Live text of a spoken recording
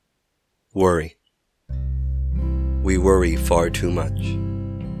Worry. We worry far too much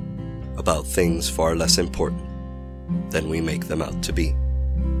about things far less important than we make them out to be.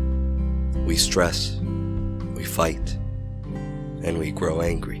 We stress, we fight, and we grow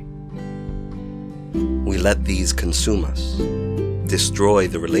angry. We let these consume us, destroy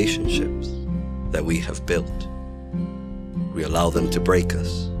the relationships that we have built. We allow them to break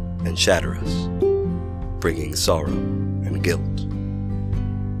us and shatter us, bringing sorrow and guilt.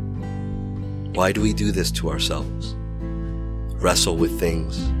 Why do we do this to ourselves? Wrestle with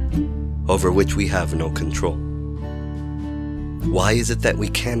things over which we have no control. Why is it that we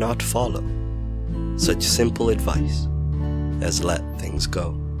cannot follow such simple advice as let things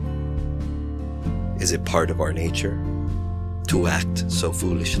go? Is it part of our nature to act so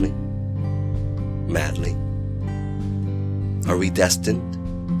foolishly, madly? Are we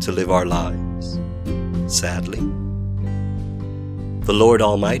destined to live our lives sadly? The Lord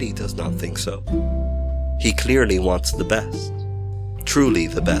Almighty does not think so. He clearly wants the best, truly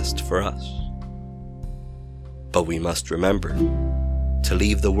the best for us. But we must remember to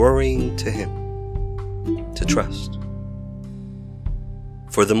leave the worrying to Him, to trust.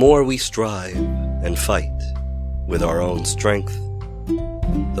 For the more we strive and fight with our own strength,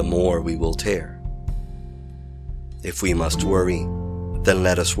 the more we will tear. If we must worry, then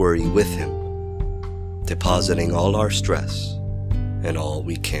let us worry with Him, depositing all our stress and all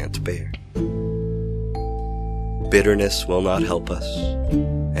we can't bear. Bitterness will not help us,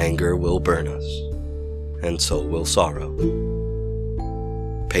 anger will burn us, and so will sorrow.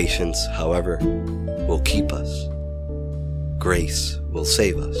 Patience, however, will keep us. Grace will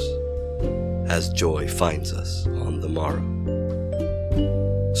save us, as joy finds us on the morrow.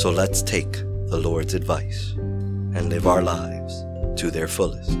 So let's take the Lord's advice and live our lives to their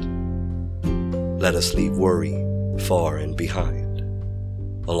fullest. Let us leave worry far and behind,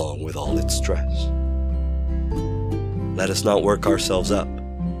 along with all its stress. Let us not work ourselves up.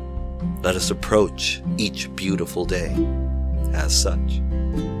 Let us approach each beautiful day as such.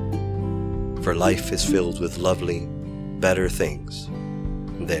 For life is filled with lovely, better things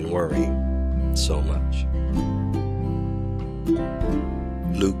than worrying so much.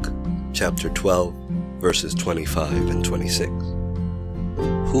 Luke chapter 12, verses 25 and 26.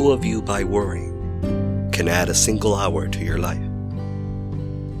 Who of you by worrying can add a single hour to your life?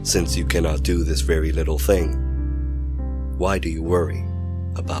 Since you cannot do this very little thing, why do you worry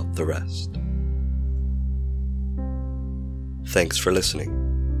about the rest? Thanks for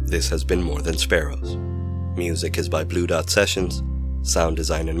listening. This has been More Than Sparrows. Music is by Blue Dot Sessions. Sound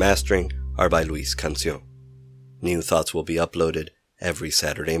design and mastering are by Luis Cancion. New thoughts will be uploaded every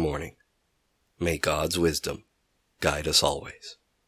Saturday morning. May God's wisdom guide us always.